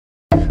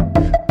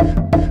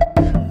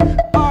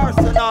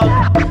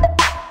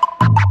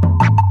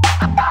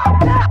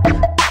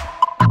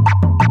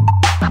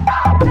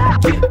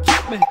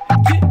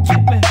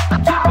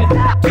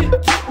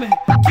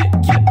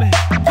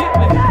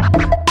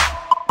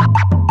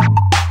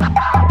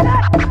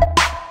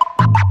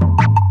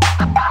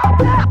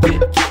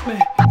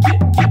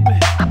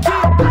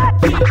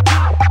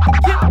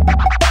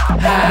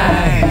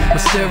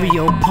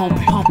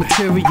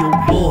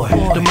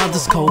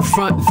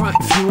front.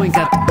 If you ain't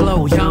got the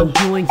glow, young,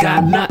 you ain't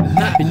got nothing.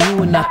 And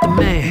you are not the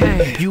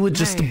man, you are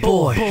just a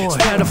boy. It's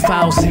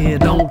pedophiles here,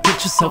 don't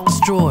get yourself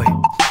destroyed.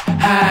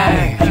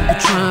 Hey, people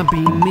try and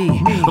be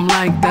me. I'm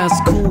like, that's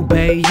cool,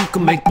 babe, you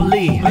can make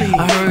believe.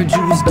 I heard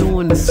you was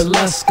doing this, so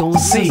let's go and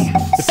see.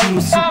 If you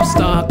a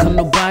superstar, cause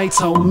nobody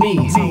told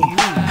me.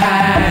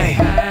 Hey,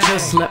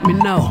 just let me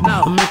know.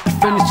 I'm at the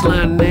finish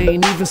line, they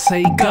ain't even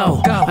say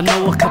go. I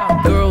know a couple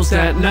girls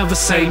that never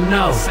say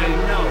no.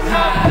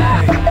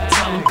 Hey,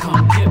 tell them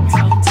come get me.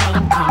 Tell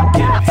them come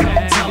get me.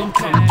 Tell them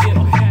come get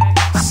me.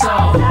 So,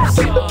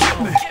 get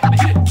me.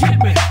 Get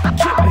me.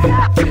 Get me.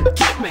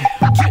 Get me.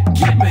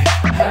 Get me.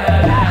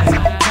 Hey,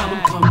 tell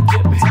them come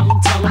get me. Tell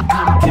them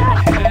come get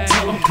me.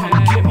 Tell them come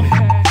get me.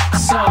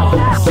 So,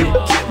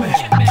 get me.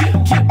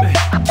 Get me. Get me.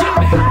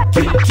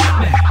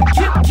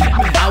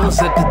 I was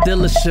at the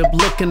dealership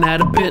looking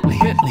at a Bentley.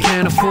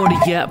 Can't afford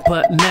it yet,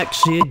 but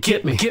next year,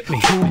 get me.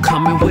 Who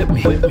coming with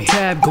me?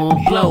 Tab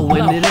gon' blow,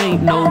 and it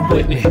ain't no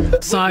Whitney.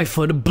 Sorry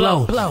for the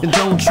blow, and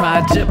don't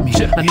try jip me.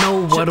 I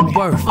know what I'm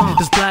worth.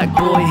 This black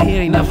boy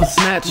here ain't never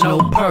snatched no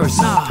purse.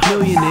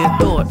 Millionaire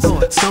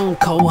thoughts, stone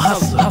cold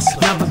hustler.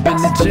 Never been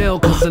to jail,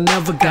 cause I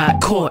never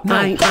got caught.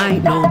 I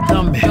ain't no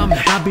dummy.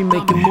 I be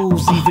making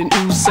moves, even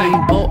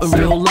Usain Bolt in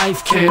real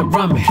life can't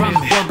run me.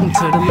 Welcome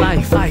to the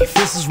life,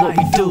 this is what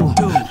we do.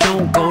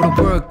 Don't go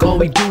to work, all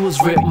we do is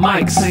rip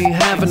mics. Ain't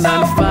having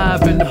 9 to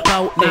 5 in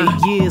about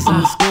 8 years,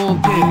 and it's gonna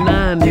be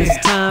 9 this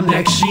time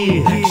next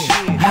year. Hey,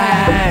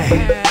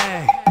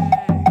 hey,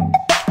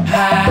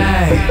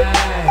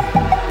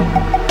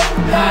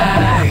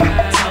 hey,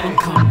 tell them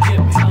come get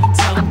me.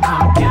 Tell them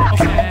come get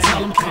me.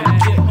 Tell them come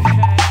get me.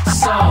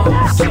 So,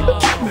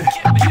 get me.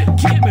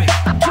 Get me.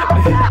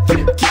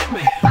 Get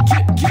me.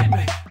 Get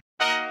me.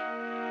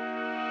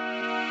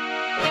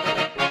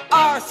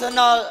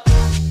 Arsenal.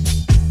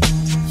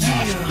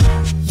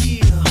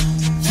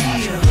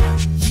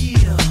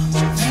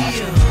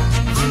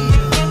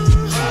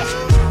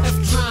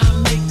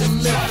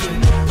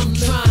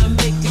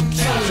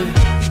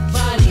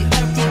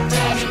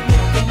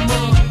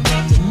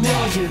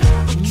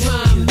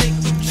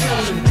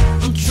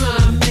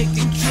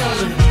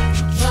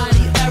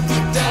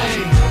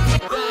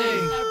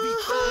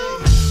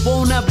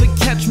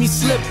 Me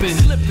slipping,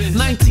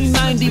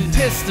 1990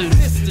 piston,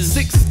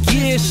 6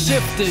 gears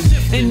shifting,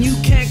 and you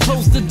can't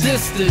close the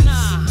distance.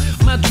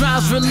 My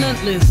drive's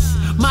relentless,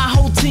 my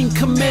whole team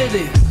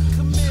committed.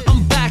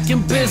 I'm back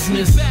in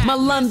business, my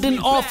London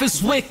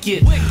office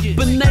wicked.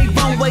 Bonney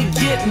runway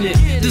getting it,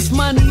 this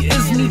money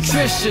is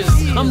nutritious.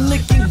 I'm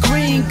licking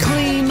green,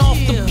 clean off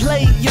the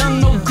plate, young,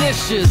 no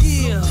dishes.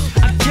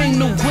 I came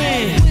to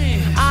win,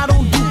 I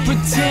don't do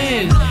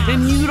pretend.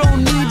 And you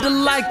don't need to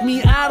like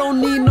me, I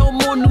don't need no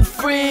more new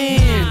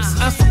friends.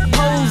 I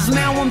suppose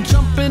now I'm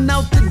jumping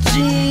out the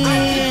gym,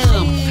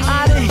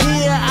 out of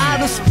here,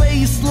 out of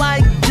space,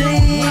 like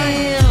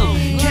damn.